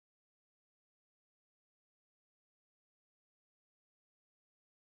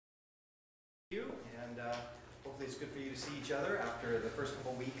you, and hopefully it's good for you to see each other after the first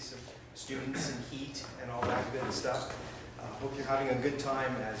couple weeks of students and heat and all that good stuff. Hope you're having a good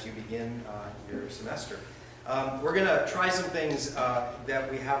time as you begin your semester. We're going to try some things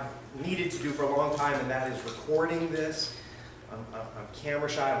that we have needed to do for a long time, and that is recording this. I'm camera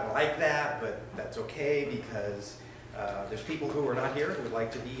shy, I don't like that, but that's okay because there's people who are not here who would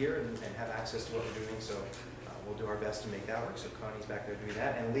like to be here and have access to what we're doing, so we'll do our best to make that work. So Connie's back there doing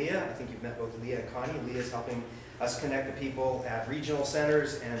that. And Leah, I think you've met both Leah and Connie. Leah's helping us connect the people at regional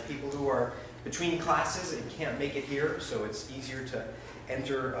centers and people who are between classes and can't make it here, so it's easier to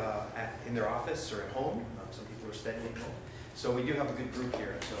enter in their office or at home. Some people are studying at home. So we do have a good group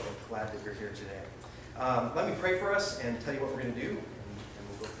here, so glad that you're here today. Let me pray for us and tell you what we're going to do, and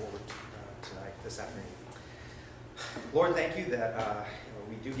we'll go forward tonight, this afternoon. Lord, thank you that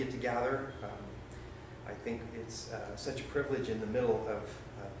we do get to gather. I think it's such a privilege in the middle of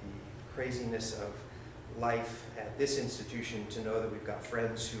the craziness of life at this institution to know that we've got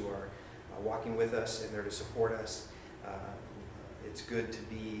friends who are walking with us and there to support us. It's good to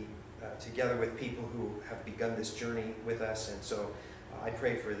be together with people who have begun this journey with us, and so I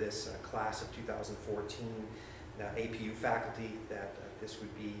pray for this class of 2014 APU faculty that this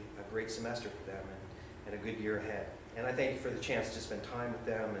would be a great semester for them and a good year ahead. And I thank you for the chance to spend time with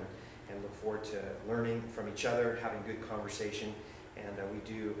them and look forward to learning from each other, having good conversation. And we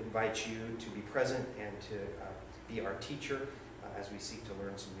do invite you to be present and to be our teacher as we seek to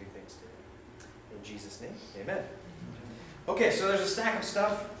learn some new things today. In Jesus' name, amen. Okay, so there's a stack of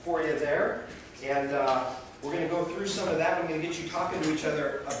stuff for you there. And we're going to go through some of that. I'm going to get you talking to each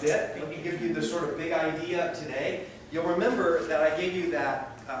other a bit. Let me give you the sort of big idea today. You'll remember that I gave you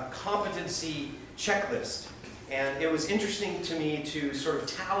that competency checklist. And it was interesting to me to sort of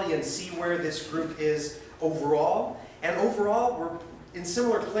tally and see where this group is overall. And overall, we're in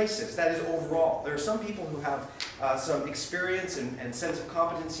similar places. That is overall. There are some people who have some experience and sense of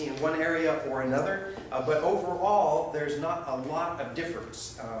competency in one area or another. But overall, there's not a lot of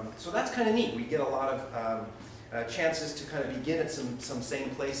difference. So that's kind of neat. We get a lot of chances to kind of begin at some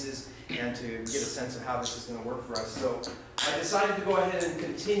same places and to get a sense of how this is going to work for us. So I decided to go ahead and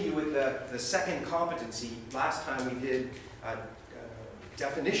continue with the second competency. Last time we did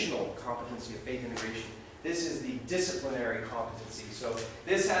definitional competency of faith integration. This is the disciplinary competency. So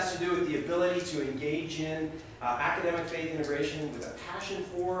this has to do with the ability to engage in academic faith integration with a passion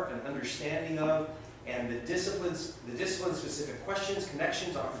for, an understanding of, and the discipline-specific questions,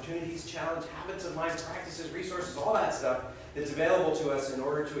 connections, opportunities, challenge, habits of mind, practices, resources, all that stuff that's available to us in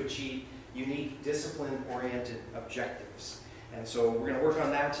order to achieve unique discipline-oriented objectives. And so we're going to work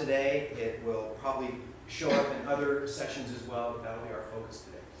on that today. It will probably show up in other sections as well, but that'll be our focus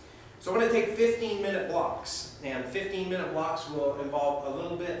today. So I'm going to take 15-minute blocks, and 15-minute blocks will involve a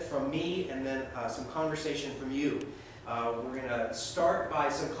little bit from me and then some conversation from you. We're going to start by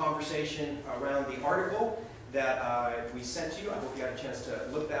some conversation around the article that we sent you. I hope you got a chance to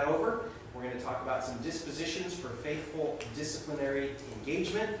look that over. We're going to talk about some dispositions for faithful disciplinary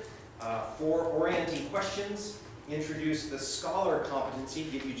engagement, 4 orienting questions, introduce the scholar competency,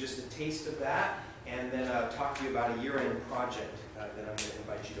 give you just a taste of that, and then talk to you about a year-end project that I'm going to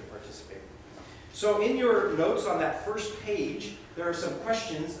invite you to participate in. So in your notes on that first page, there are some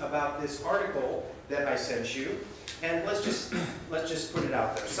questions about this article that I sent you. And let's just put it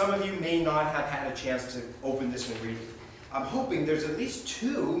out there. Some of you may not have had a chance to open this and read it. I'm hoping there's at least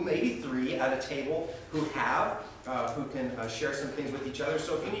 2, maybe 3 at a table who have, who can share some things with each other.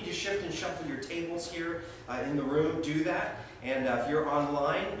 So if you need to shift and shuffle your tables here in the room, do that. And if you're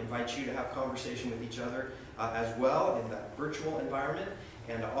online, I invite you to have conversation with each other as well in that virtual environment.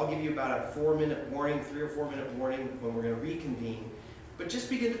 And I'll give you about a 4-minute warning, 3 or 4-minute warning when we're going to reconvene. But just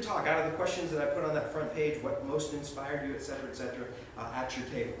begin to talk out of the questions that I put on that front page, what most inspired you, et cetera, at your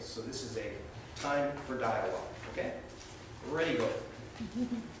tables. So this is a time for dialogue, okay? Ready, go.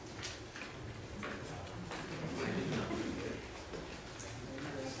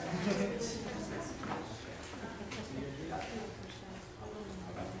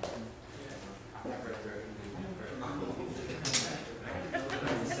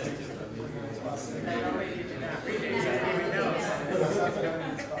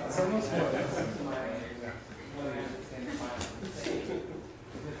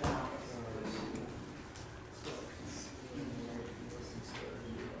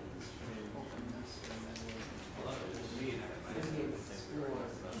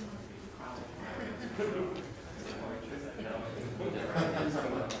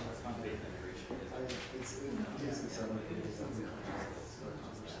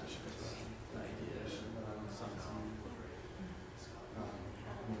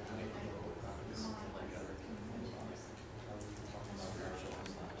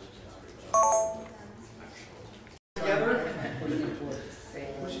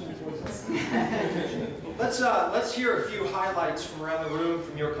 let's hear a few highlights from around the room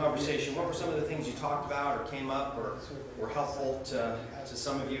from your conversation. What were some of the things you talked about or came up or were helpful to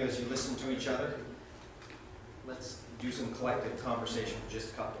some of you as you listened to each other? Let's do some collective conversation for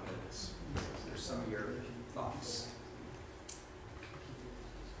just a couple of minutes. There's some of your thoughts.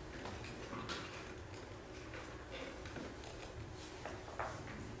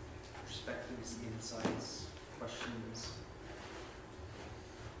 Perspectives, insights, questions.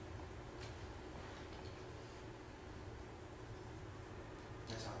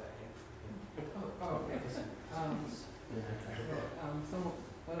 That's how that came. Oh, okay. So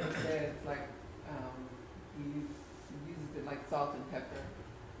what I said is like, he uses it like salt and pepper,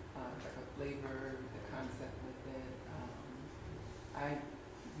 like a flavor, the concept with it. I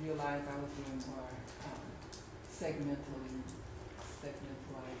realized I was doing more segmentalizing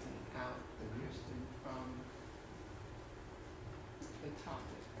out the Christian from the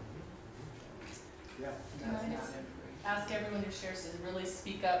topic. Yeah. That's Can I not just every. ask everyone who shares to really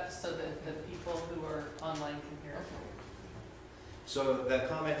speak up so that the people who are online can hear? Okay. So the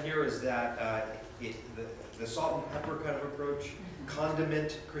comment here is that the salt and pepper kind of approach,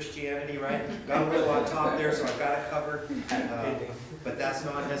 condiment Christianity, right? Got a little on top there, so I've got it covered. But that's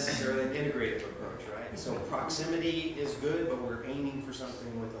not necessarily an integrative approach, right? So proximity is good, but we're aiming for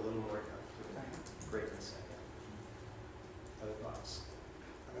something with a little more greatness. Other thoughts?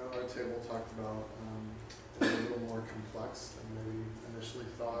 I know our table talked about it's a little more complex than maybe initially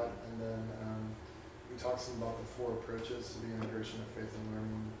thought, and then we talked some about the 4 approaches to the integration of faith and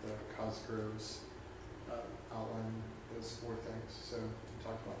learning. The Cosgrove's outline those 4 things, so we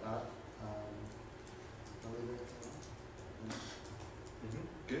talked about that. I'll leave it at that.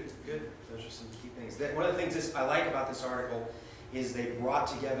 Good. Those are some key things. One of the things I like about this article is they brought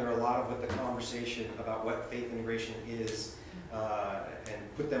together a lot of what the conversation about what faith integration is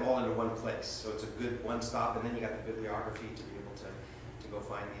and put them all into one place. So it's a good one-stop, and then you got the bibliography to be able to go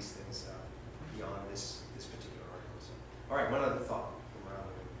find these things beyond this particular article. So, all right, one other thought from around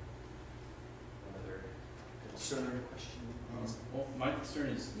the room. Another concern, question? Well, my concern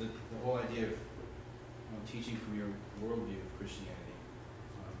is the whole idea of teaching from your worldview of Christianity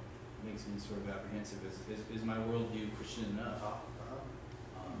makes me sort of apprehensive. Is my worldview Christian enough?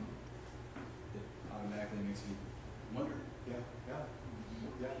 It automatically makes me wonder. Yeah.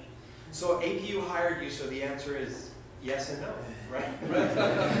 So APU hired you, so the answer is yes and no, right?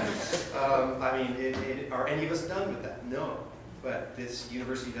 I mean, are any of us done with that? No. But this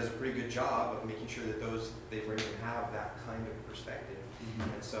university does a pretty good job of making sure that they bring and have that kind of perspective.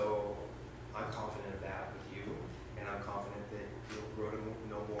 And so I'm confident of that with you, and I'm confident that you'll grow to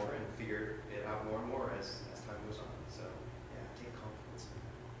know more and figure it out more and more as time goes on. So yeah, take confidence in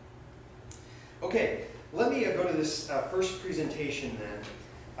that. Okay, let me go to this first presentation then.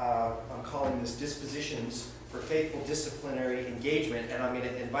 I'm calling this Dispositions for Faithful Disciplinary Engagement, and I'm going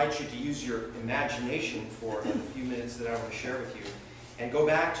to invite you to use your imagination for the few minutes that I want to share with you, and go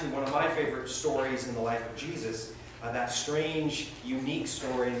back to one of my favorite stories in the life of Jesus, that strange, unique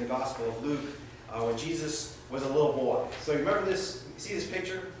story in the Gospel of Luke, when Jesus was a little boy. So you remember this? You see this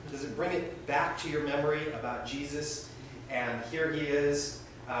picture? Does it bring it back to your memory about Jesus? And here he is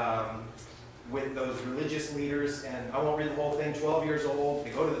with those religious leaders, and I won't read the whole thing, 12 years old, they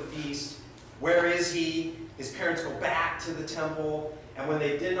go to the feast. Where is he? His parents go back to the temple, and when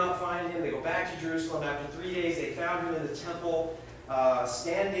they did not find him, they go back to Jerusalem. After 3 days, they found him in the temple,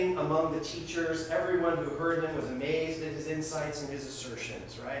 standing among the teachers. Everyone who heard him was amazed at his insights and his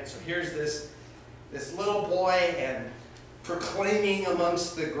assertions, right? So here's this little boy and proclaiming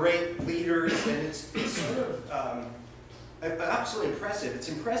amongst the great leaders, and it's sort of absolutely impressive. It's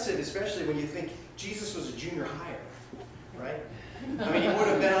impressive, especially when you think Jesus was a junior hire, right? I mean, he would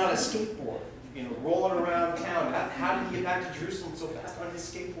have been on a skateboard, rolling around town. How did he get back to Jerusalem so fast on his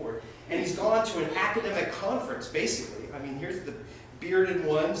skateboard? And he's gone to an academic conference, basically. I mean, here's the bearded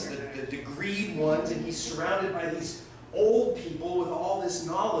ones, the degreed ones, and he's surrounded by these old people with all this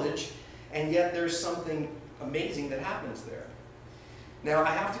knowledge, and yet there's something amazing that happens there. Now,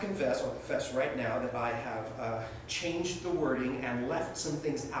 I have to confess, I'll confess right now, that I have changed the wording and left some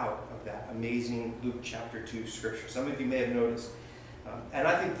things out of that amazing Luke chapter 2 scripture. Some of you may have noticed. And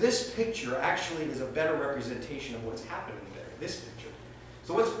I think this picture actually is a better representation of what's happening there, this picture.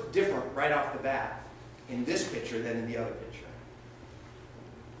 So what's different right off the bat in this picture than in the other picture?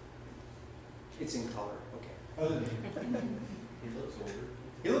 It's in color, okay. He looks older.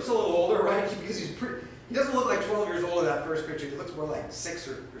 He looks a little older, right? Because he doesn't look like 12 years old in that first picture. He looks more like 6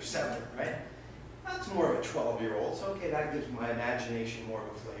 or 7, right? That's more of a 12-year-old. So, okay, that gives my imagination more of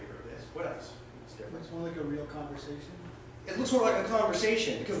a flavor of this. What else? What's different? Looks more like a real conversation. It looks more like a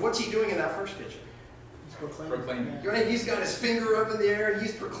conversation, because what's he doing in that first picture? He's Proclaiming. Right? He's got his finger up in the air and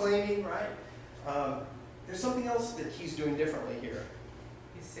he's proclaiming, right? There's something else that he's doing differently here.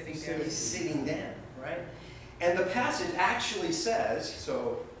 He's sitting He's down. sitting down, right? And the passage actually says,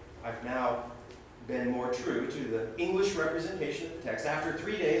 so I've now been more true to the English representation of the text. After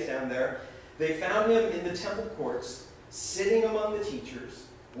 3 days down there, they found him in the temple courts, sitting among the teachers,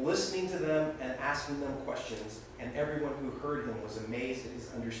 listening to them and asking them questions, and everyone who heard him was amazed at his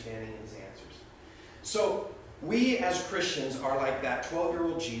understanding and his answers. So we as Christians are like that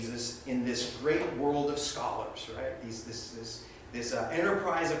 12-year-old Jesus in this great world of scholars, right? This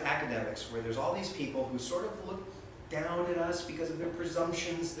enterprise of academics where there's all these people who sort of look down at us because of their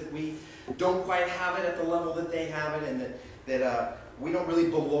presumptions that we don't quite have it at the level that they have it, and that we don't really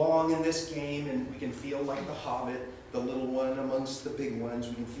belong in this game, and we can feel like the hobbit, the little one amongst the big ones.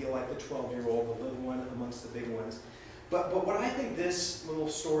 We can feel like the 12-year-old, the little one amongst the big ones. But what I think this little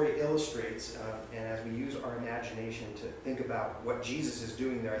story illustrates, and as we use our imagination to think about what Jesus is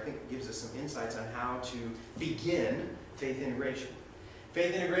doing there, I think it gives us some insights on how to begin faith integration.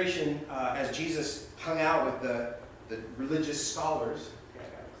 Faith integration, as Jesus hung out with the religious scholars. Okay, I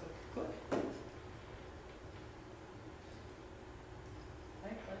gotta click. I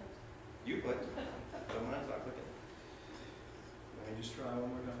clicked. You clicked. But mine's not clicking. Let me just try one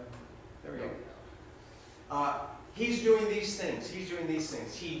more time. There we go. He's doing these things. He's doing these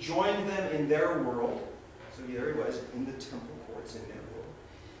things. He joined them in their world. So there he was in the temple courts in their world.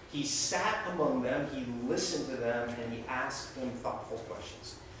 He sat among them. He listened to them, and he asked them thoughtful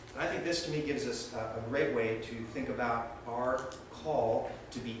questions. And I think this, to me, gives us a great way to think about our call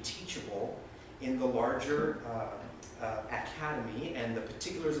to be teachable in the larger academy and the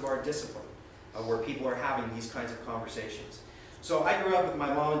particulars of our discipline, where people are having these kinds of conversations. So I grew up with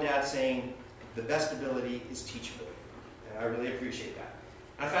my mom and dad saying, the best ability is teachability. And I really appreciate that.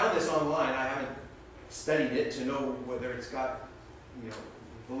 I found this online. I haven't studied it to know whether it's got,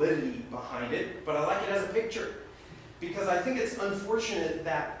 validity behind it, but I like it as a picture. Because I think it's unfortunate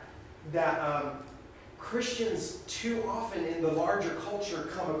that Christians too often in the larger culture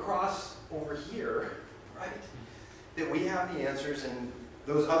come across over here, right? That we have the answers and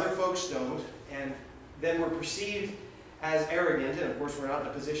those other folks don't, and then we're perceived as arrogant, and of course we're not in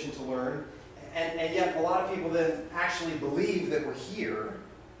a position to learn, and yet a lot of people then actually believe that we're here,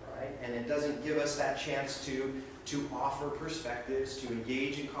 right? And it doesn't give us that chance to offer perspectives, to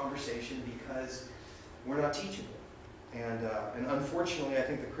engage in conversation, because we're not teachable. And unfortunately, I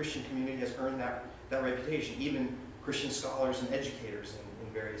think the Christian community has earned that reputation, even Christian scholars and educators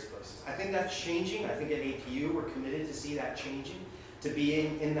in various places. I think that's changing. I think at APU we're committed to see that changing, to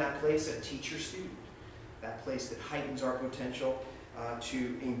being in that place, a teacher-student, that place that heightens our potential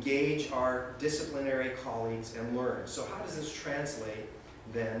to engage our disciplinary colleagues and learn. So how does this translate,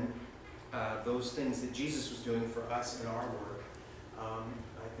 then, those things that Jesus was doing for us in our work?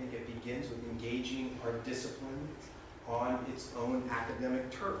 I think it begins with engaging our discipline on its own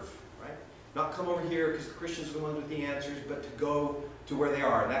academic turf, right? Not come over here because the Christians are the ones with the answers, but to go to where they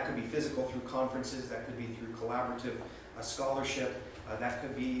are. That could be physical through conferences, that could be through collaborative scholarship, that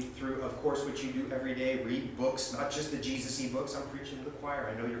could be through, of course, what you do every day, read books, not just the Jesus-y books. I'm preaching to the choir.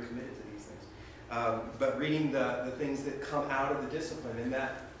 I know you're committed to these things. But reading the things that come out of the discipline, and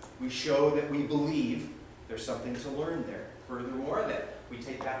that we show that we believe there's something to learn there. Furthermore, that we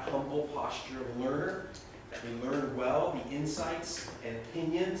take that humble posture of learner, that we learn well the insights and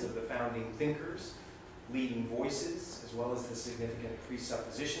opinions of the founding thinkers, leading voices, as well as the significant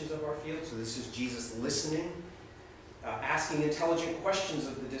presuppositions of our field. So this is Jesus listening, asking intelligent questions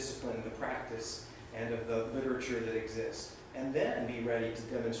of the discipline, the practice, and of the literature that exists, and then be ready to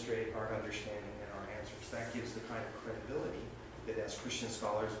demonstrate our understanding and our answers. That gives the kind of credibility that as Christian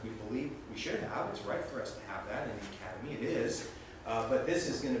scholars we believe we should have. It's right for us to have that in the academy. It is. But this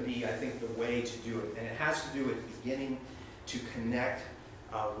is going to be, I think, the way to do it. And it has to do with beginning to connect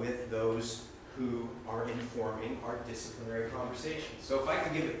with those who are informing our disciplinary conversations. So if I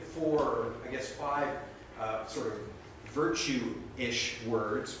could give it 4, or I guess 5 sort of virtue-ish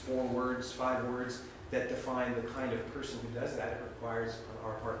words, 4 words, 5 words, that define the kind of person who does that. It requires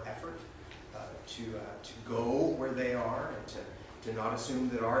on our part effort to go where they are, and to not assume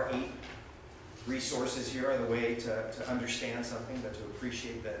that our 8 resources here are the way to understand something, but to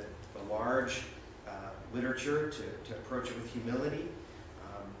appreciate the large literature, to approach it with humility.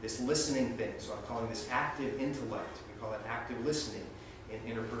 This listening thing, so I'm calling this active intellect. We call it active listening in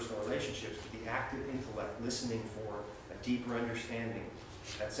interpersonal relationships. The active intellect, listening for a deeper understanding,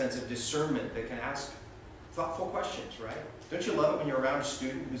 that sense of discernment that can ask thoughtful questions, right? Don't you love it when you're around a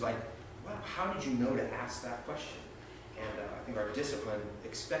student who's like, wow, how did you know to ask that question? And I think our discipline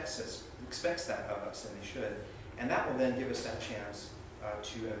expects that of us, and they should. And that will then give us that chance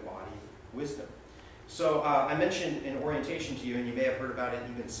to embody wisdom. So I mentioned in orientation to you, and you may have heard about it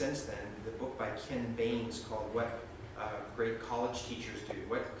even since then, the book by Ken Baines called What Great College Teachers Do.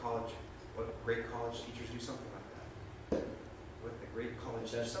 What great college teachers do, something like that. What the great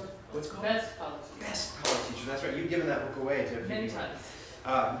college teachers, what's it called? Best college teachers. Best college teachers, that's right. You've given that book away to a few Many people.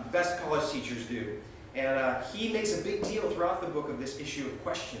 times. Best college teachers do. And he makes a big deal throughout the book of this issue of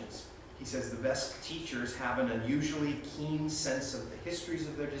questions. He says the best teachers have an unusually keen sense of the histories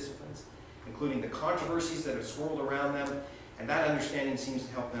of their disciplines, including the controversies that have swirled around them, and that understanding seems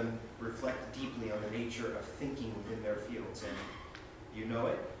to help them reflect deeply on the nature of thinking within their fields. And you know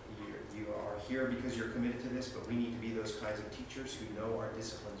it. You are here because you're committed to this, but we need to be those kinds of teachers who know our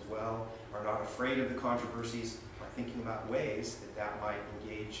disciplines well, are not afraid of the controversies, are thinking about ways that might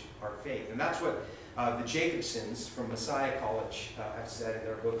engage our faith. And that's what the Jacobsons from Messiah College have said in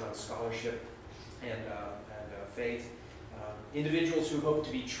their book on scholarship and faith. Individuals who hope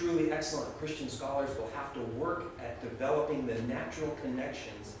to be truly excellent Christian scholars will have to work at developing the natural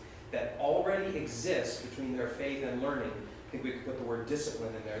connections that already exist between their faith and learning. I think we could put the word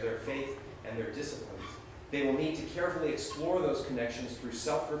discipline in there, their faith and their disciplines. They will need to carefully explore those connections through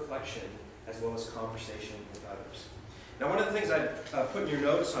self-reflection as well as conversation with others. Now, one of the things I've put in your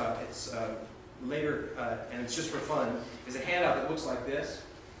notes, it's later, and it's just for fun, is a handout that looks like this.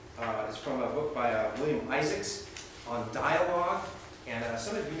 It's from a book by William Isaacs on dialogue. And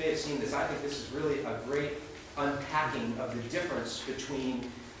some of you may have seen this. I think this is really a great unpacking of the difference between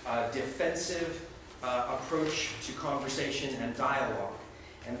defensive approach to conversation and dialogue.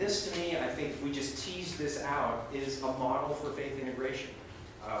 And this, to me, I think if we just tease this out, is a model for faith integration.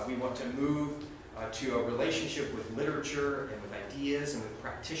 We want to move to a relationship with literature and with ideas and with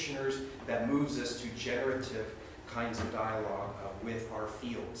practitioners that moves us to generative kinds of dialogue with our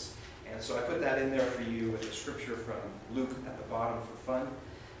fields. And so I put that in there for you with the scripture from Luke at the bottom for fun.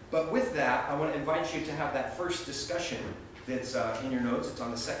 But with that, I want to invite you to have that first discussion that's in your notes. It's on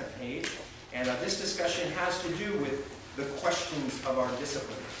the second page. And this discussion has to do with the questions of our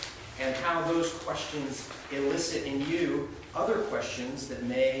discipline and how those questions elicit in you other questions that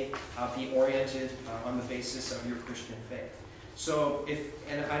may be oriented on the basis of your Christian faith. So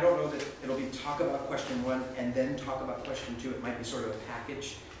and I don't know that it'll be talk about question one and then talk about question two. It might be sort of a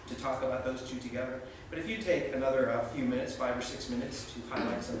package to talk about those two together. But if you take another few minutes, 5 or 6 minutes, to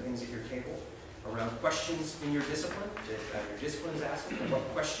highlight some things at your table around questions in your discipline, that your discipline is asking, and what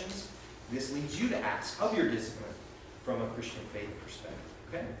questions this leads you to ask of your discipline from a Christian faith perspective.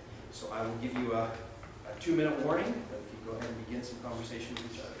 Okay? So I will give you a 2-minute warning. But if you go ahead and begin some conversation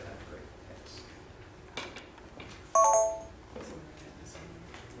with each other, that'd be great. Thanks.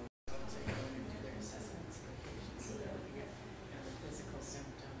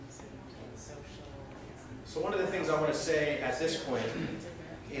 So one of the things I want to say at this point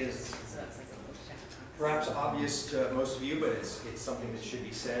is perhaps obvious to most of you, but it's something that should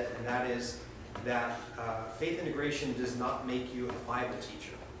be said, and that is that faith integration does not make you a Bible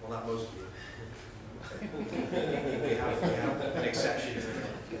teacher. Well, not most of you. we have an exception.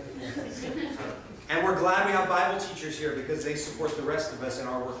 And we're glad we have Bible teachers here because they support the rest of us in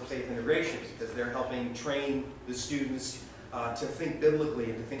our work of faith integration, because they're helping train the students to think biblically,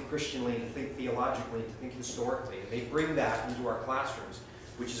 and to think Christianly, and to think theologically, and to think historically. And they bring that into our classrooms,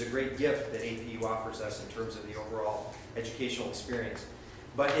 which is a great gift that APU offers us in terms of the overall educational experience.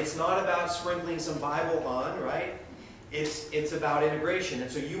 But it's not about sprinkling some Bible on, right? It's about integration.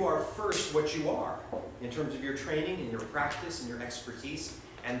 And so you are first what you are in terms of your training and your practice and your expertise,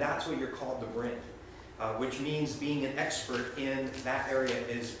 and that's what you're called to bring, which means being an expert in that area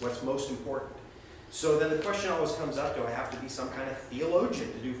is what's most important. So then the question always comes up, do I have to be some kind of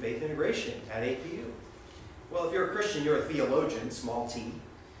theologian to do faith integration at APU? Well, if you're a Christian, you're a theologian, small t,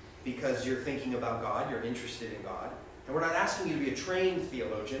 because you're thinking about God, you're interested in God. And we're not asking you to be a trained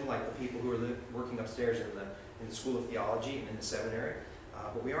theologian like the people who are working upstairs in the School of Theology and in the seminary,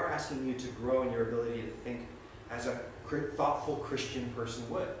 but we are asking you to grow in your ability to think as a thoughtful Christian person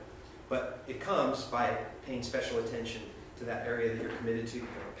would. But it comes by paying special attention to that area that you're committed to, you have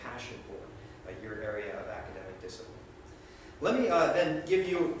a passion for, your area of academic discipline. Let me then give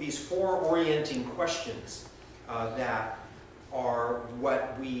you these 4 orienting questions that are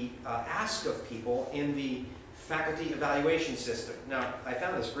what we ask of people in the faculty evaluation system. Now, I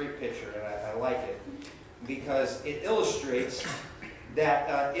found this great picture, and I like it, because it illustrates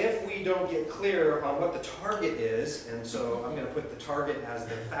that if we don't get clear on what the target is, and so I'm going to put the target as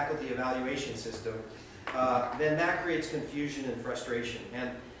the faculty evaluation system, then that creates confusion and frustration.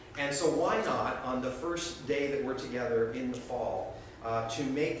 And so why not, on the first day that we're together in the fall, to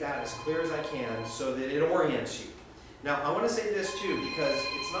make that as clear as I can so that it orients you. Now, I want to say this too, because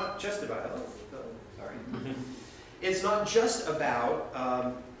it's not just about, sorry. It's not just about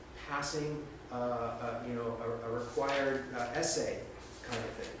passing a required essay kind of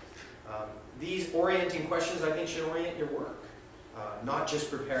thing. These orienting questions, I think, should orient your work, not just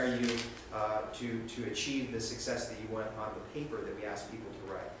prepare you to achieve the success that you want on the paper that we ask people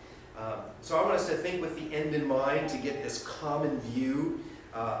to write. So I want us to think with the end in mind to get this common view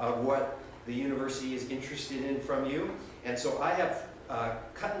of what the university is interested in from you. And so I have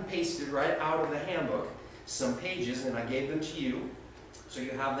cut and pasted right out of the handbook some pages, and I gave them to you. So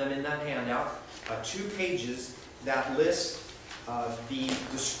you have them in that handout. 2 pages that list the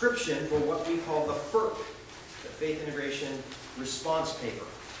description for what we call the FIRP, the Faith Integration Response Paper.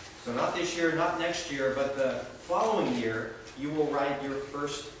 So not this year, not next year, but the following year, you will write your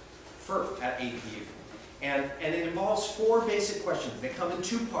first FIRP at APU. And it involves 4 basic questions. They come in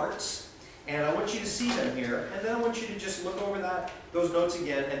 2 parts, and I want you to see them here, and then I want you to just look over those notes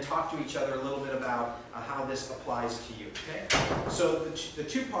again and talk to each other a little bit about how this applies to you, okay? So the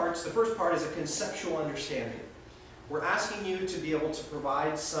 2 parts, the first part is a conceptual understanding. We're asking you to be able to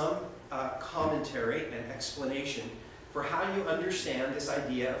provide some commentary and explanation for how you understand this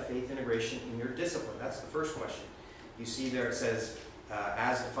idea of faith integration in your discipline. That's the first question. You see there it says,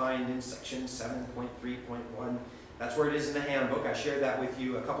 as defined in section 7.3.1. That's where it is in the handbook. I shared that with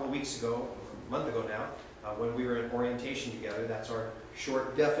you a couple of weeks ago, a month ago now, when we were in orientation together. That's our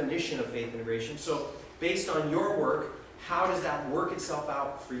short definition of faith integration. So based on your work, how does that work itself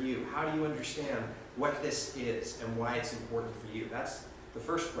out for you? How do you understand what this is and why it's important for you? That's the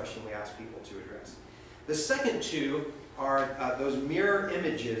first question we ask people to address. The second 2 are those mirror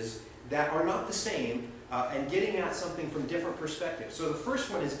images that are not the same and getting at something from different perspectives. So the first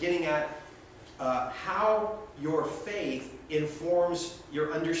one is getting at how your faith informs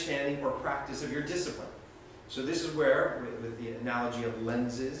your understanding or practice of your discipline. So this is where, with the analogy of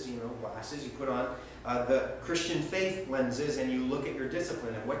lenses, glasses, you put on the Christian faith lenses and you look at your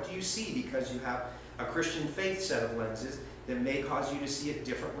discipline. And what do you see because you have a Christian faith set of lenses that may cause you to see it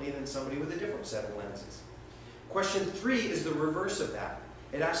differently than somebody with a different set of lenses? Question 3 is the reverse of that.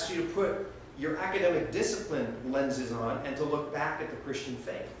 It asks you to put your academic discipline lenses on and to look back at the Christian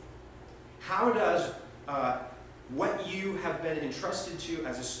faith. How does what you have been entrusted to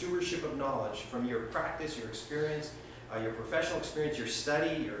as a stewardship of knowledge from your practice, your experience, your professional experience, your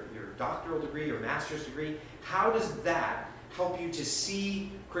study, your doctoral degree, your master's degree, how does that help you to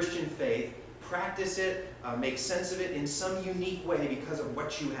see Christian faith, practice it, make sense of it in some unique way because of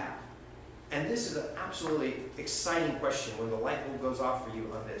what you have? And this is an absolutely exciting question when the light bulb goes off for you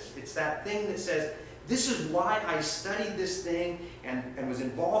on this. It's that thing that says, this is why I studied this thing and was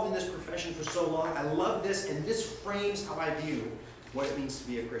involved in this profession for so long. I love this, and this frames how I view what it means to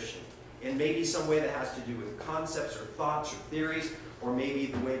be a Christian. In maybe some way that has to do with concepts or thoughts or theories, or maybe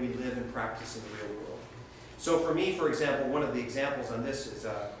the way we live and practice in the real world. So for me, for example, one of the examples on this is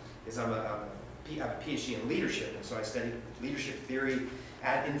I have a PhD in leadership, and so I studied leadership theory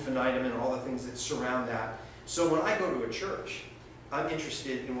ad infinitum and all the things that surround that. So when I go to a church, I'm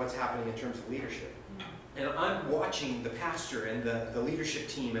interested in what's happening in terms of leadership. And I'm watching the pastor and the leadership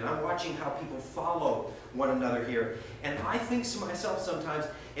team, and I'm watching how people follow one another here. And I think to myself sometimes,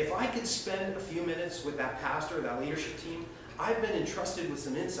 if I could spend a few minutes with that pastor or that leadership team, I've been entrusted with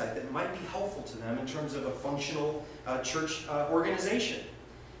some insight that might be helpful to them in terms of a functional church organization.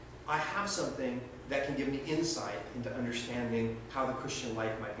 I have something that can give me insight into understanding how the Christian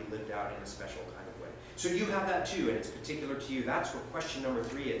life might be lived out in a special kind of way. So you have that too, and it's particular to you. That's what question number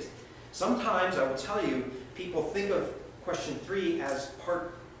 3 is. Sometimes, I will tell you, people think of question 3 as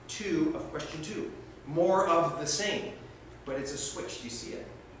part 2 of question 2. More of the same. But it's a switch. Do you see it?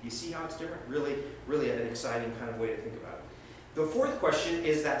 Do you see how it's different? Really, really an exciting kind of way to think about it. The 4th question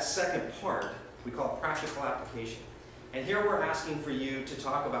is that second part. We call it practical application. And here we're asking for you to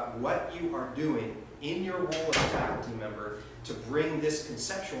talk about what you are doing in your role as a faculty member to bring this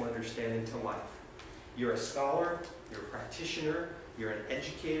conceptual understanding to life. You're a scholar, you're a practitioner, you're an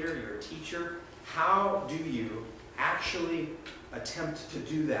educator, you're a teacher. How do you actually attempt to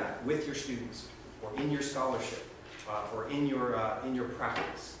do that with your students, or in your scholarship, or in your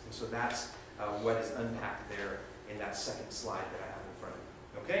practice? And so that's what is unpacked there in that second slide that I have in front of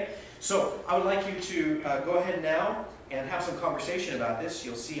you. Okay? So I would like you to go ahead now and have some conversation about this.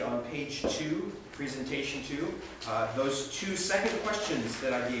 You'll see on page 2, presentation 2, those 2 second questions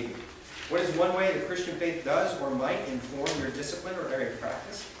that I gave you. What is one way the Christian faith does or might inform your discipline or area of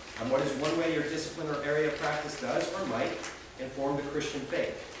practice? And what is one way your discipline or area of practice does or might inform the Christian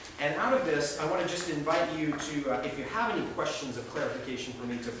faith? And out of this, I want to just invite you to, if you have any questions of clarification for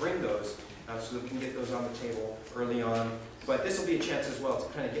me, to bring those so that we can get those on the table early on. But this will be a chance as well to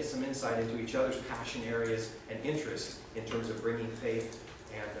kind of get some insight into each other's passion areas and interests in terms of bringing faith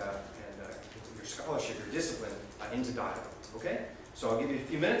and your scholarship, your discipline, into dialogue. Okay? So I'll give you a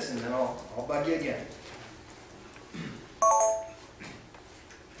few minutes and then I'll bug you again.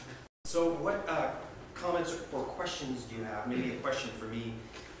 So what comments or questions do you have? Maybe a question for me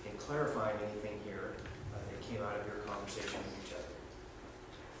in clarifying anything here that came out of your conversation with each other.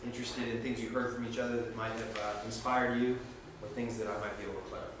 Interested in things you heard from each other that might have inspired you, or things that I might be able to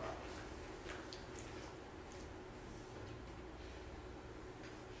clarify.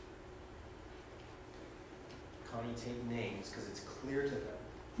 Connie, take names because it's clear to them.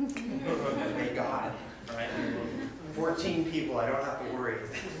 May God, right? 14 people, I don't have to worry. I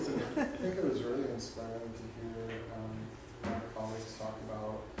think it was really inspiring to hear my colleagues talk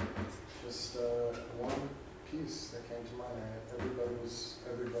about just one piece that came to mind.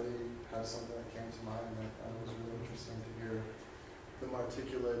 Everybody had something that came to mind, and it was really interesting to hear them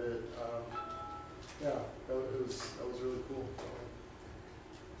articulate it. Yeah, that was really cool.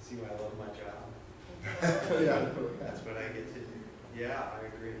 See why I love my job. Yeah, That's what I get to do. Yeah, I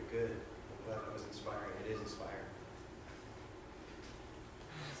agree. Good. I'm glad that was inspiring. It is inspiring.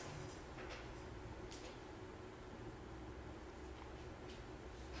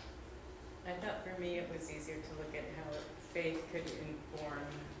 I thought for me it was easier to look at how faith could inform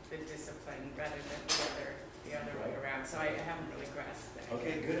the discipline rather than the other way around. So I haven't really grasped that.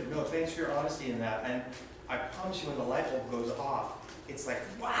 Okay, good. No, thanks for your honesty in that. And I promise you, when the light bulb goes off, it's like,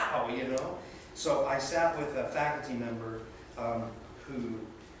 wow, you know? So I sat with a faculty member who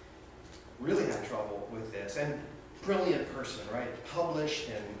really had trouble with this, and brilliant person, right? Published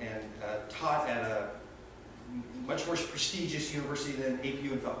and taught at a much more prestigious university than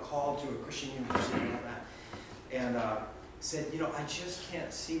APU, and felt called to a Christian university and all that. And said, you know, I just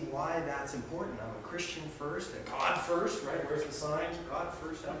can't see why that's important. I'm a Christian first, and God first, right? Where's the sign? God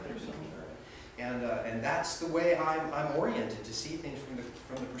first out there somewhere. And that's the way I'm oriented, to see things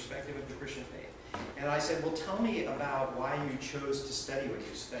from the perspective of the Christian faith. And I said, well, tell me about why you chose to study what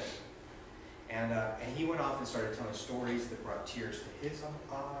you studied. And he went off and started telling stories that brought tears to his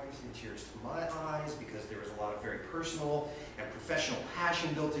eyes and tears to my eyes, because there was a lot of very personal and professional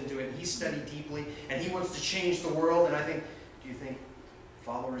passion built into it. And he studied deeply, and he wants to change the world. And I think, do you think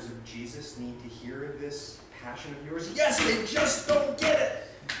followers of Jesus need to hear this passion of yours? Yes, they just don't get it.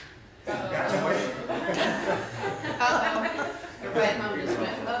 That's a question. The right mom just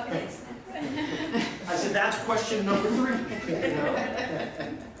went, okay. I said, that's question number 3. You know?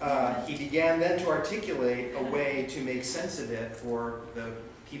 He began then to articulate a way to make sense of it for the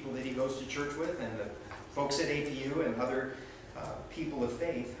people that he goes to church with, and the folks at APU and other people of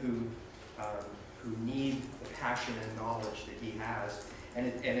faith who need the passion and knowledge that he has. And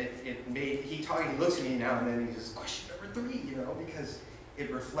it made, he looks at me now and then, and he says, question number 3, you know, because it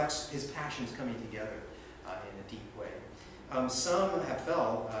reflects his passions coming together in a deep way. Some have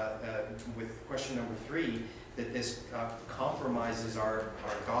felt, with question number 3, that this compromises our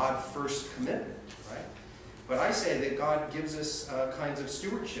God-first commitment, right? But I say that God gives us kinds of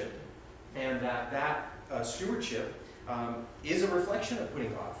stewardship, and that stewardship is a reflection of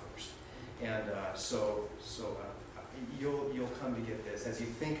putting God first. And so you'll come to get this as you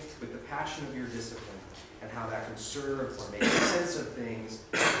think with the passion of your discipline and how that can serve or make sense of things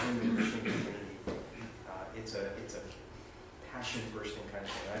in the Christian community. It's a passion bursting kind of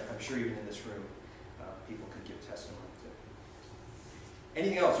thing. I'm sure even in this room, people could give testimony to it.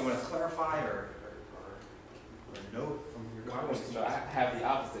 Anything else you want to clarify or note from your conversation? So I have the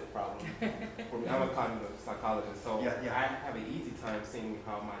opposite problem. For me, I'm a cognitive psychologist, so Yeah. I have an easy time seeing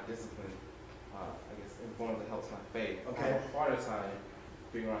how my discipline, I guess, informs and helps my faith. Okay. I have a harder time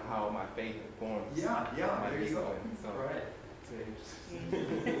figuring out how my faith informs Yeah, my there you go. discipline. So Right. it's very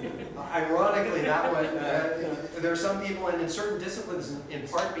interesting. Ironically, that one, there are some people, and in certain disciplines, in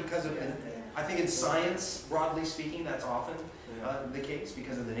part because of, and I think in science, broadly speaking, that's often the case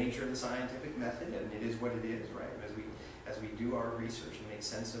because of the nature of the scientific method, and it is what it is, right? As we do our research and make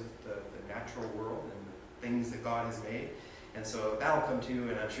sense of the natural world and the things that God has made. And so that'll come to,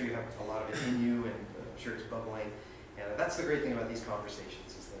 and I'm sure you have a lot of it in you, and I'm sure it's bubbling. And that's the great thing about these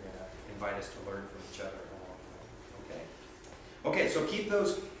conversations, is they're going to invite us to learn from each other along the way. Okay, so keep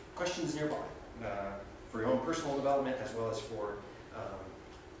those questions nearby for your own personal development, as well as for a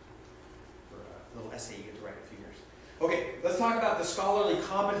little essay you get to write in a few years. Okay, let's talk about the scholarly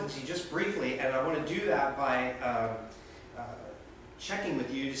competency just briefly, and I want to do that by checking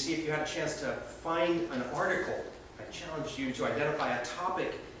with you to see if you had a chance to find an article. I challenged you to identify a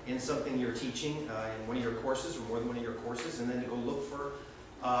topic in something you're teaching in one of your courses or more than one of your courses, and then to go look for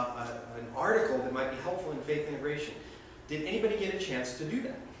an article that might be helpful in faith integration. Did anybody get a chance to do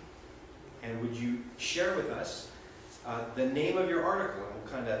that? And would you share with us the name of your article? And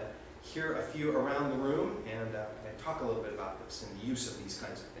we'll kind of hear a few around the room and talk a little bit about this and the use of these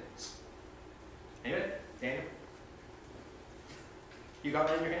kinds of things. Anybody? Daniel? You got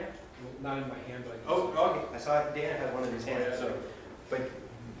one in your hand? Not in my hand, but I can. Oh, okay. I saw Dan had one in his hand. So, but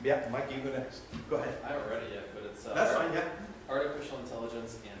yeah, Mike, you go next. Go ahead. I haven't read it yet, but it's That's fine. Yeah. Artificial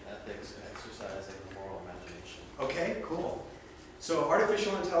Intelligence and Ethics and Exercising the Moral Imagination. Okay. Cool. So,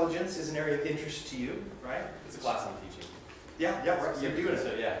 artificial intelligence is an area of interest to you, right? It's a class I'm teaching. Yeah. Yeah. Right. You're doing it.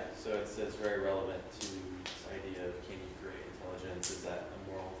 So yeah, so it's very relevant to this idea of can you create intelligence? Is that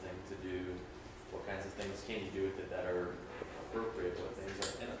a moral thing to do? What kinds of things can you do with it that are appropriate? What things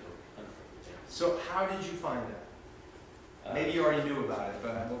are inappropriate? So, how did you find that? Maybe you already knew about it,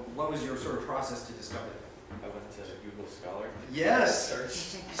 but what was your sort of process to discover that? I went to Google Scholar. Yes.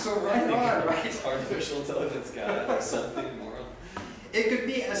 Searched. So right on, right? Artificial intelligence got something moral. It could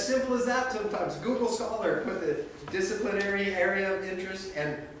be as simple as that sometimes. Google Scholar, put the disciplinary area of interest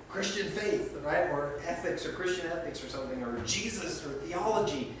and Christian faith, right? Or ethics or Christian ethics or something, or Jesus or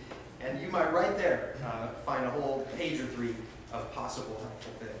theology. And you might right there find a whole page or three of possible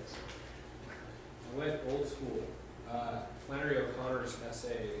helpful things. I went old school. Flannery O'Connor's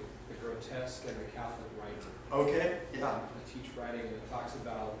essay, The Grotesque and the Catholic Writer. Okay, yeah. I teach writing, and it talks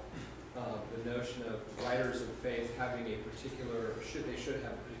about the notion of writers of faith having a particular, they should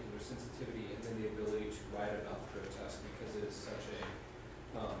have a particular sensitivity and then the ability to write about the grotesque because it is such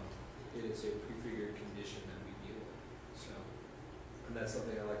a, it is a prefigured condition that we deal with. So, and that's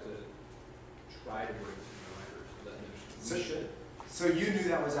something I like to try to bring to the writers, that notion. So you knew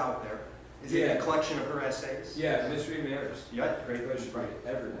that was out there. Is it a collection of her essays? Yeah, Mystery Matters. Yeah, great. Right.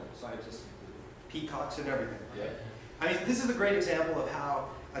 Everyone, scientists included. Peacocks and everything. Yeah. I mean, this is a great example of how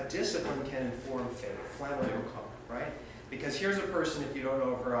a discipline can inform faith. Flannery O'Connor, right? Because here's a person, if you don't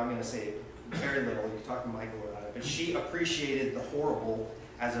know of her, I'm going to say very little. You can talk to Michael about it. But she appreciated the horrible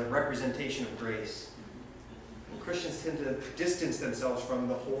as a representation of grace. Christians tend to distance themselves from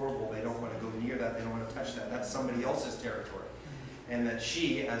the horrible. They don't want to go near that. They don't want to touch that. That's somebody else's territory. And that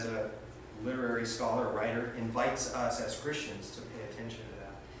she, as a literary scholar, writer, invites us as Christians to pay attention to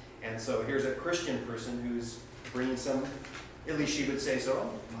that. And so here's a Christian person who's bringing some, at least she would say so,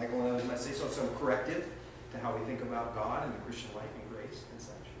 Michael and others might say so, some corrective to how we think about God and the Christian life and grace and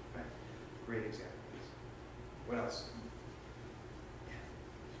such. Right? Great example. What else?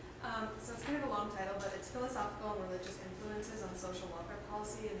 So it's kind of a long title, but it's Philosophical and Religious Influences on Social Welfare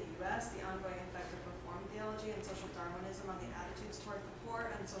Policy in the U.S., the Ongoing Effect of Reform Theology and Social Darwinism on the Attitudes Toward the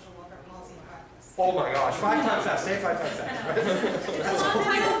Poor and Social Welfare Policy in Practice. Oh my gosh, 5 times fast, say it 5 times fast. It's a long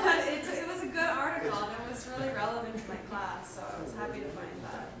title, but it was a good article, and it was really relevant to my class, so I was happy to find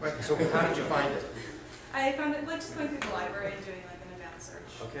that. Right, so how did you find it? I found it just going through the library and doing like an advanced search.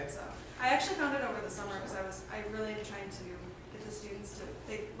 Okay. So I actually found it over the summer because I really am trying to get the students to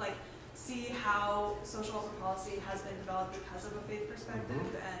think, see how social welfare policy has been developed because of a faith perspective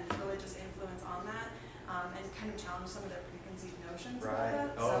and religious influence on that, and kind of challenge some of their preconceived notions about Right.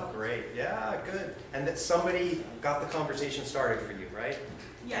 that. Oh, great. Yeah, good. And that somebody got the conversation started for you, right?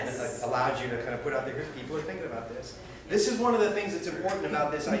 Yes. And it allowed you to kind of put out there, people are thinking about this. This is one of the things that's important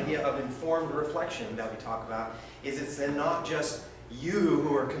about this idea of informed reflection that we talk about, is it's then not just you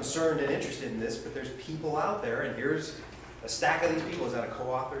who are concerned and interested in this, but there's people out there, and here's a stack of these people. Is that a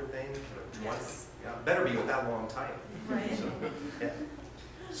co-authored thing? Or Yes. Yeah, better be with that long title. Right. So, yeah.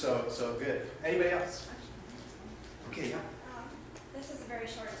 So good. Anybody else? Okay, yeah. This is a very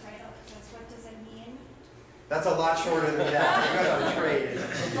short title. It says, "What does it mean?" That's a lot shorter than that. You got to trade.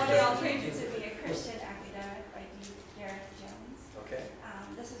 What it all means to be a Christian academic by Derek Jones. Okay.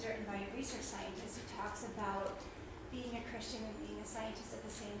 This was written by a research scientist who talks about being a Christian and being a scientist at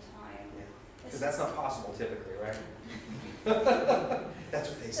the same time. Because that's not possible typically, right? That's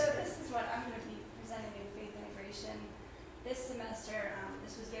what they So say. this is what I'm going to be presenting in faith integration this semester.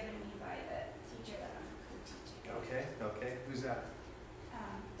 This was given to me by the teacher that I'm co-teaching. Okay. Who's that?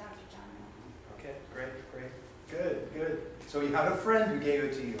 Dr. John Milham. Okay, great. Good. So you had a friend who gave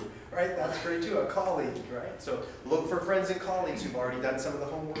it to you, right? That's great too, a colleague, right? So look for friends and colleagues who've already done some of the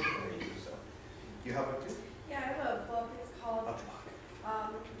homework for you. So you have one too? Yeah, I have a book. It's called A book.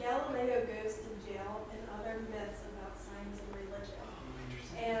 Galileo Goes to Jail and Other Myths About Science and Religion.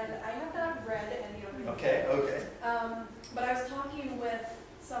 And I have not read any of it. Okay. But I was talking with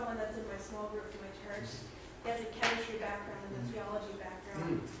someone that's in my small group in my church. He has a chemistry background and a theology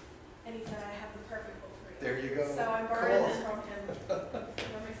background. And he said, I have the perfect book for you. There you go. So I'm borrowing this from him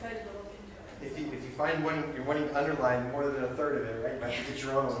for my excited to look into it. If you find one, you're wanting to underline more than a third of it, right? You might have to get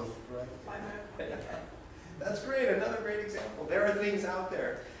your own, right? Buy my own. That's great, another great example. There are things out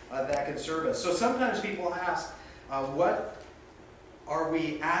there that can serve us. So sometimes people ask, what are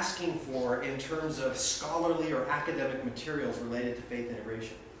we asking for in terms of scholarly or academic materials related to faith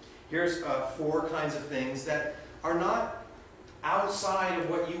integration? Here's 4 kinds of things that are not outside of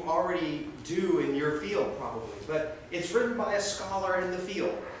what you already do in your field, probably, but it's written by a scholar in the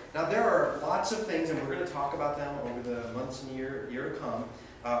field. Now, there are lots of things, and we're going to talk about them over the months and year to come,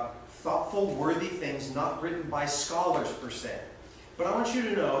 thoughtful, worthy things not written by scholars per se. But I want you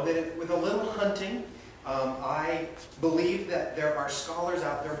to know that with a little hunting, I believe that there are scholars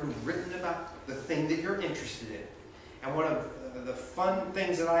out there who've written about the thing that you're interested in. And one of the fun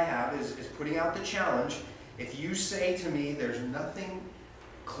things that I have is putting out the challenge. If you say to me there's nothing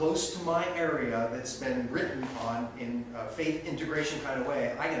close to my area that's been written on in a faith integration kind of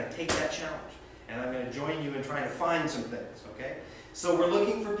way, I'm going to take that challenge. And I'm going to join you in trying to find some things, okay? So we're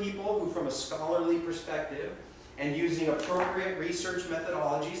looking for people who, from a scholarly perspective, and using appropriate research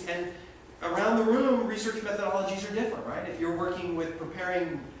methodologies, and around the room, research methodologies are different, right? If you're working with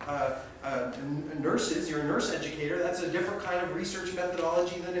preparing nurses, you're a nurse educator, that's a different kind of research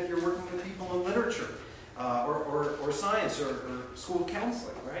methodology than if you're working with people in literature or science or school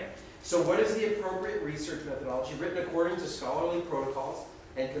counseling, right? So what is the appropriate research methodology written according to scholarly protocols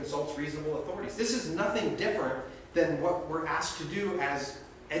and consults reasonable authorities? This is nothing different than what we're asked to do as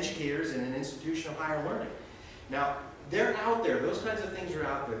educators in an institution of higher learning. Now, they're out there. Those kinds of things are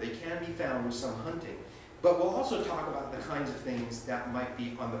out there. They can be found with some hunting. But we'll also talk about the kinds of things that might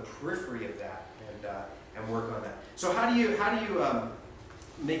be on the periphery of that and work on that. So how do you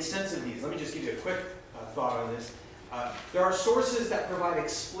make sense of these? Let me just give you a quick thought on this. There are sources that provide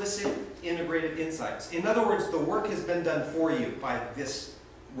explicit integrated insights. In other words, the work has been done for you by this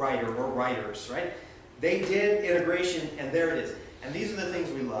writer or writers, right? They did integration, and there it is. And these are the things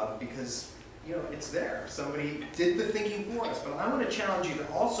we love because, you know, it's there. Somebody did the thinking for us. But I want to challenge you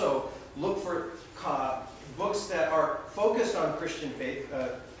to also look for books that are focused on Christian faith,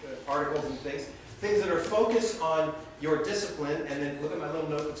 articles and things that are focused on your discipline. And then look at my little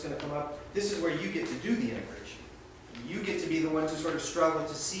note that's going to come up. This is where you get to do the integration. You get to be the ones who sort of struggle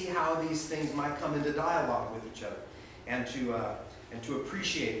to see how these things might come into dialogue with each other, and to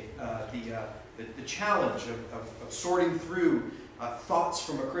appreciate the challenge of sorting through thoughts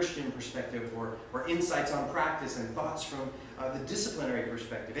from a Christian perspective, or insights on practice, and thoughts from the disciplinary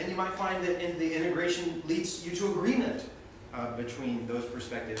perspective. And you might find that the integration leads you to agreement between those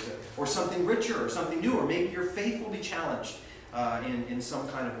perspectives, or something richer, or something new, or maybe your faith will be challenged in some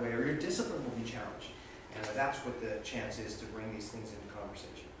kind of way, or your discipline will be challenged. And that's what the chance is to bring these things into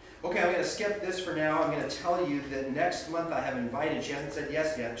conversation. Okay, I'm going to skip this for now. I'm going to tell you that next month I have invited, she hasn't said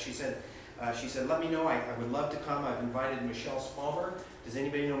yes yet, she said, let me know, I would love to come. I've invited Michelle Spalmer. Does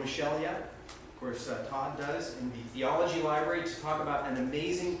anybody know Michelle yet? Of course, Todd does, in the theology library, to talk about an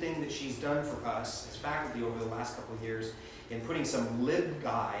amazing thing that she's done for us as faculty over the last couple of years in putting some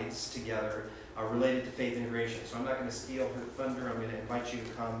libguides together related to faith integration. So I'm not going to steal her thunder. I'm going to invite you to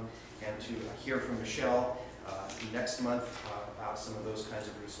come and to hear from Michelle next month about some of those kinds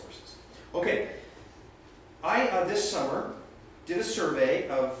of resources. Okay, I, this summer, did a survey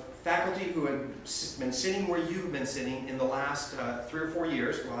of faculty who had been sitting where you've been sitting in the last 3 or 4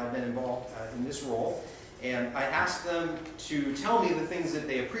 years while I've been involved in this role. And I asked them to tell me the things that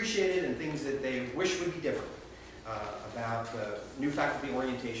they appreciated and things that they wish would be different about new faculty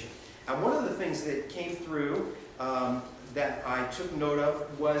orientation. And one of the things that came through that I took note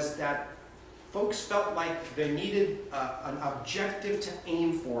of was that folks felt like they needed an objective to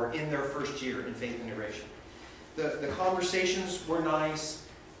aim for in their first year in faith integration. The conversations were nice,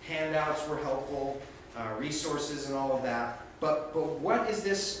 handouts were helpful, resources and all of that, but what is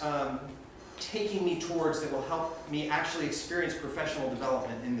this taking me towards that will help me actually experience professional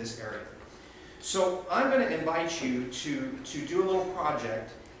development in this area? So I'm going to invite you to do a little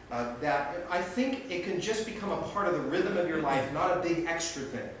project that I think it can just become a part of the rhythm of your life, not a big extra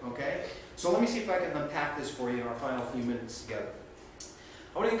thing, okay? So let me see if I can unpack this for you in our final few minutes together.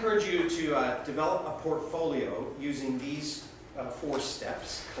 I want to encourage you to develop a portfolio using these 4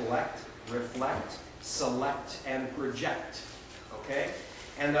 steps: collect, reflect, select, and project, okay?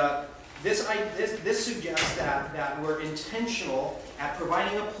 And this suggests that we're intentional at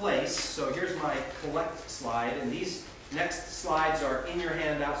providing a place. So here's my collect slide, and these next slides are in your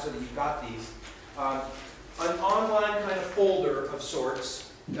handout so that you've got these. An online kind of folder of sorts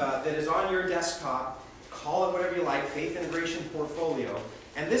that is on your desktop, call it whatever you like, Faith Integration Portfolio.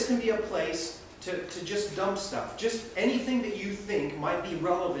 And this can be a place to just dump stuff. Just anything that you think might be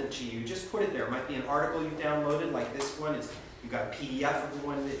relevant to you, just put it there. It might be an article you downloaded, like this one. You've got a PDF of the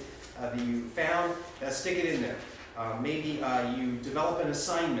one that you found. Stick it in there. Maybe you develop an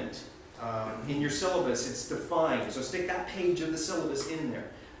assignment in your syllabus. It's defined, so stick that page of the syllabus in there.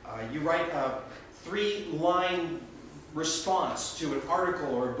 You write a 3-line response to an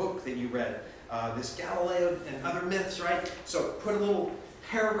article or a book that you read. This Galileo and other myths, right? So put a little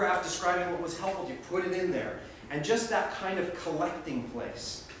paragraph describing what was helpful to you, put it in there. And just that kind of collecting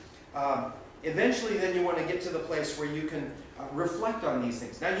place. Eventually then you want to get to the place where you can reflect on these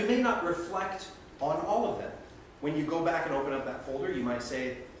things. Now you may not reflect on all of them. When you go back and open up that folder, you might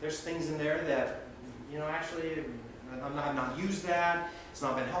say, there's things in there that, actually, I've not used that, it's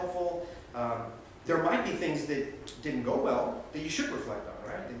not been helpful. There might be things that didn't go well that you should reflect on,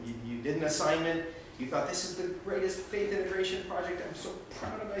 right? You did an assignment, you thought this is the greatest faith integration project, I'm so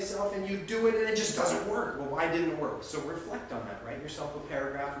proud of myself, and you do it and it just doesn't work. Well, why didn't it work? So reflect on that, write yourself a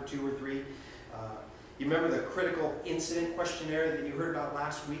paragraph or 2 or 3. You remember the critical incident questionnaire that you heard about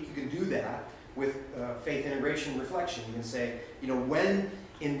last week? You can do that with faith integration reflection. You can say, when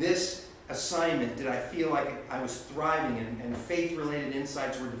in this assignment did I feel like I was thriving and faith-related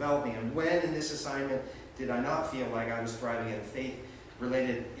insights were developing, and when in this assignment did I not feel like I was thriving and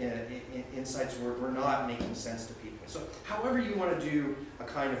faith-related insights were not making sense to people. So however you want to do a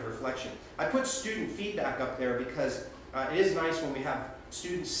kind of reflection. I put student feedback up there because it is nice when we have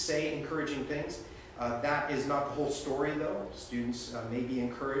students say encouraging things. That is not the whole story though. Students may be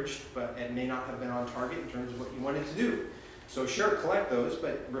encouraged, but it may not have been on target in terms of what you wanted to do. So sure, collect those,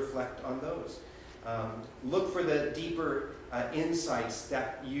 but reflect on those. Look for the deeper insights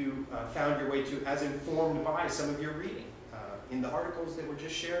that you found your way to as informed by some of your reading in the articles that were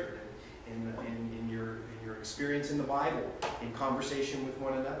just shared, in your experience in the Bible, in conversation with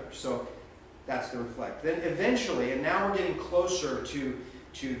one another. So that's the reflect. Then eventually, and now we're getting closer to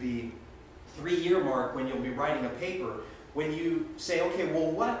the 3-year mark when you'll be writing a paper, when you say, okay, well,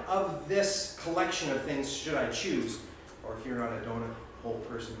 what of this collection of things should I choose? Or if you're not a donut hole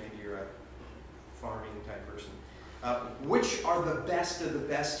person, maybe you're a farming type person. Which are the best of the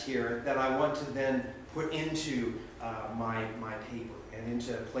best here that I want to then put into my paper and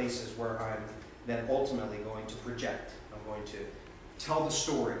into places where I'm then ultimately going to project. I'm going to tell the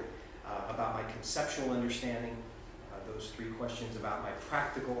story about my conceptual understanding, those 3 questions about my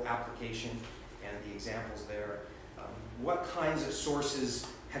practical application and the examples there. What kinds of sources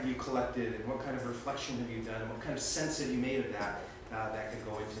have you collected, and what kind of reflection have you done, and what kind of sense have you made of that that could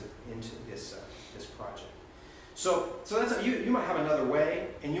go into this project. So that's you might have another way,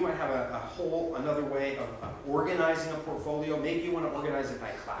 and you might have another way of organizing a portfolio. Maybe you want to organize it by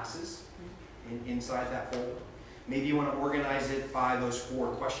classes inside that folder. Maybe you want to organize it by those 4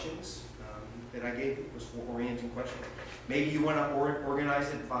 questions that I gave you, those 4 orienting questions. Maybe you want to organize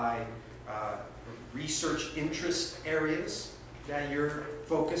it by research interest areas that you're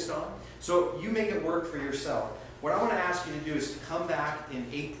focused on. So you make it work for yourself. What I want to ask you to do is to come back in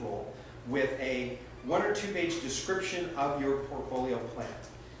April with a 1 or 2 page description of your portfolio plan.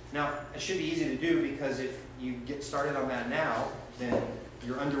 Now, it should be easy to do because if you get started on that now, then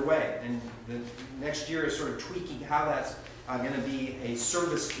you're underway. And the next year is sort of tweaking how that's going to be a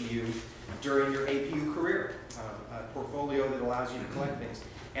service to you during your APU career, a portfolio that allows you to collect things.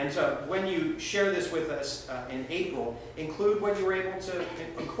 And so when you share this with us in April, include what you were able to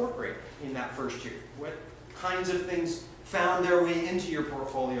incorporate in that first year. What kinds of things found their way into your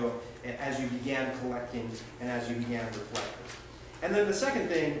portfolio as you began collecting and as you began reflecting. And then the second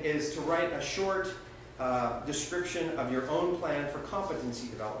thing is to write a short description of your own plan for competency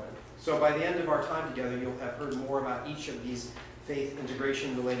development. So by the end of our time together, you'll have heard more about each of these faith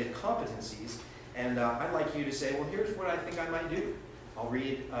integration related competencies. And I'd like you to say, well, here's what I think I might do. I'll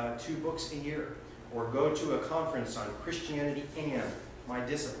read 2 books a year, or go to a conference on Christianity and my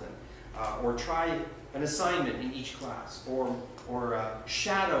discipline, or try an assignment in each class, or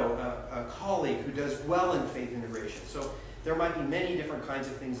shadow a colleague who does well in faith integration. So there might be many different kinds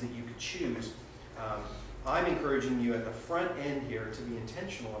of things that you could choose. I'm encouraging you at the front end here to be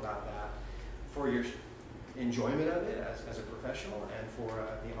intentional about that for your enjoyment of it as a professional and for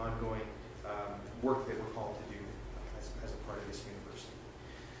the ongoing work that we're called to do as a part of this university.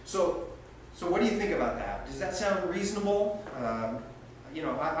 So what do you think about that? Does that sound reasonable?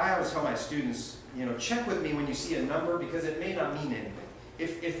 I always tell my students, check with me when you see a number because it may not mean anything.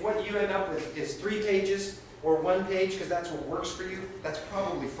 If what you end up with is 3 pages or 1 page because that's what works for you, that's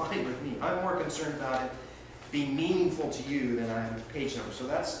probably fine with me. I'm more concerned about it being meaningful to you than I am with page numbers. So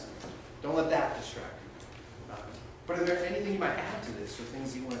don't let that distract you. But are there anything you might add to this or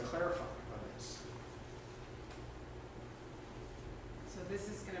things you want to clarify on this? this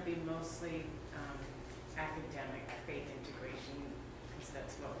is gonna be mostly academic faith integration, because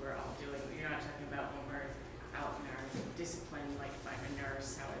that's what we're all doing. You're not talking about when we're out in our discipline, like if I'm a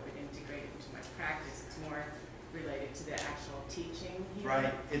nurse, how I would integrate it into my practice. It's more related to the actual teaching here.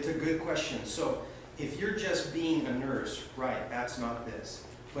 Right, it's a good question. So if you're just being a nurse, right, that's not this.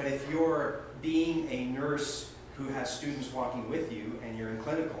 But if you're being a nurse who has students walking with you and you're in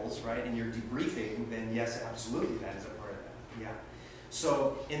clinicals, right, and you're debriefing, then yes, absolutely, that is a part of that, yeah.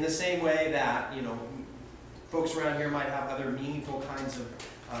 So in the same way that, you know, folks around here might have other meaningful kinds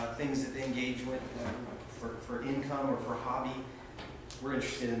of things that they engage with for income or for hobby, we're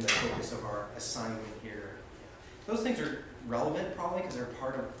interested in the focus of our assignment here. Those things are relevant probably because they're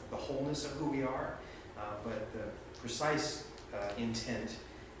part of the wholeness of who we are, but the precise intent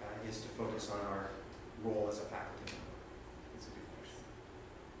is to focus on our role as a faculty member. It's a good question.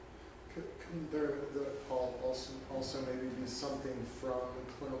 Couldn't there also maybe be something from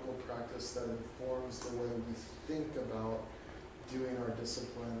clinical practice that informs the way we think about doing our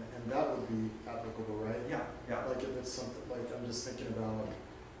discipline, and that would be applicable, right? Yeah, yeah. Like if it's something, like I'm just thinking about,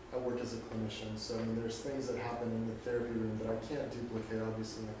 I work as a clinician, so I mean, there's things that happen in the therapy room that I can't duplicate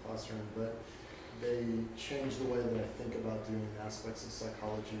obviously in the classroom, but they change the way that I think about doing aspects of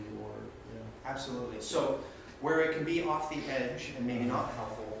psychology or, you know. Absolutely. So where it can be off the edge and maybe not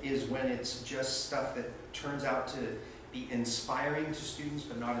helpful is when it's just stuff that turns out to be inspiring to students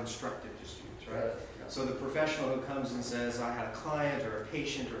but not instructive to students, right? Yeah. So the professional who comes and says, I had a client or a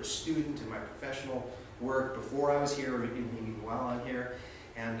patient or a student in my professional work before I was here or maybe while I'm here,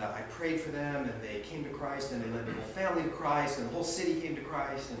 and I prayed for them and they came to Christ and they led the whole family to Christ and the whole city came to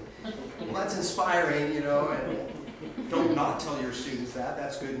Christ, and well, that's inspiring, you know, and don't not tell your students that,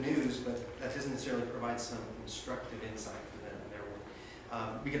 that's good news, but that doesn't necessarily provide some instructive insight for them in their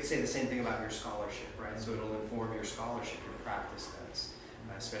work. We could say the same thing about your scholarship, right? So it'll inform your scholarship, your practice does,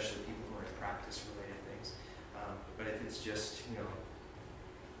 especially people who are in practice-related things. But if it's just, you know,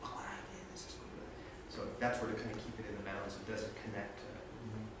 oh, I did this is good. So that's where to kind of keep it in the bounds. It doesn't connect to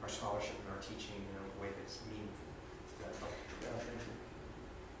our scholarship and our teaching in a way that's meaningful. Does that help? Yeah, thank you.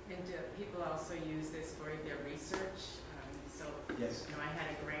 And people also use this for their research. So, Yes. you know, I had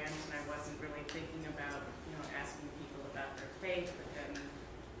a grant and I wasn't really thinking about, you know, asking people about their faith, but then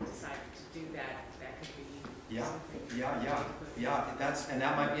decided to do that. That could be something. Yeah.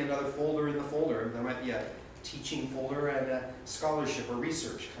 That might be another folder in the folder. There might be a teaching folder and a scholarship or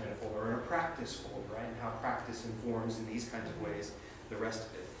research kind of folder, or a practice folder, right? And how practice informs in these kinds of ways the rest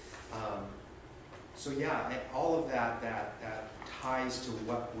of it. So yeah, all of that ties to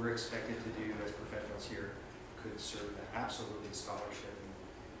what we're expected to do as professionals here could serve that. Absolutely, scholarship and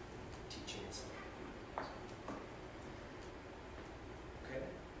teaching and stuff. Okay,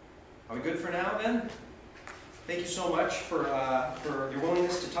 are we good for now then? Thank you so much for your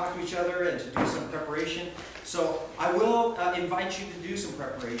willingness to talk to each other and to do some preparation. So I will invite you to do some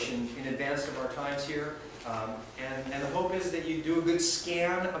preparation in advance of our times here. And the hope is that you do a good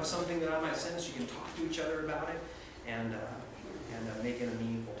scan of something that I might send so you can talk to each other about it and make it a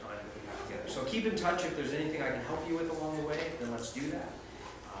meaningful time that we have together. So keep in touch if there's anything I can help you with along the way, then let's do that.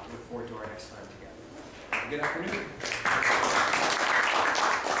 Look forward to our next time together. Good afternoon.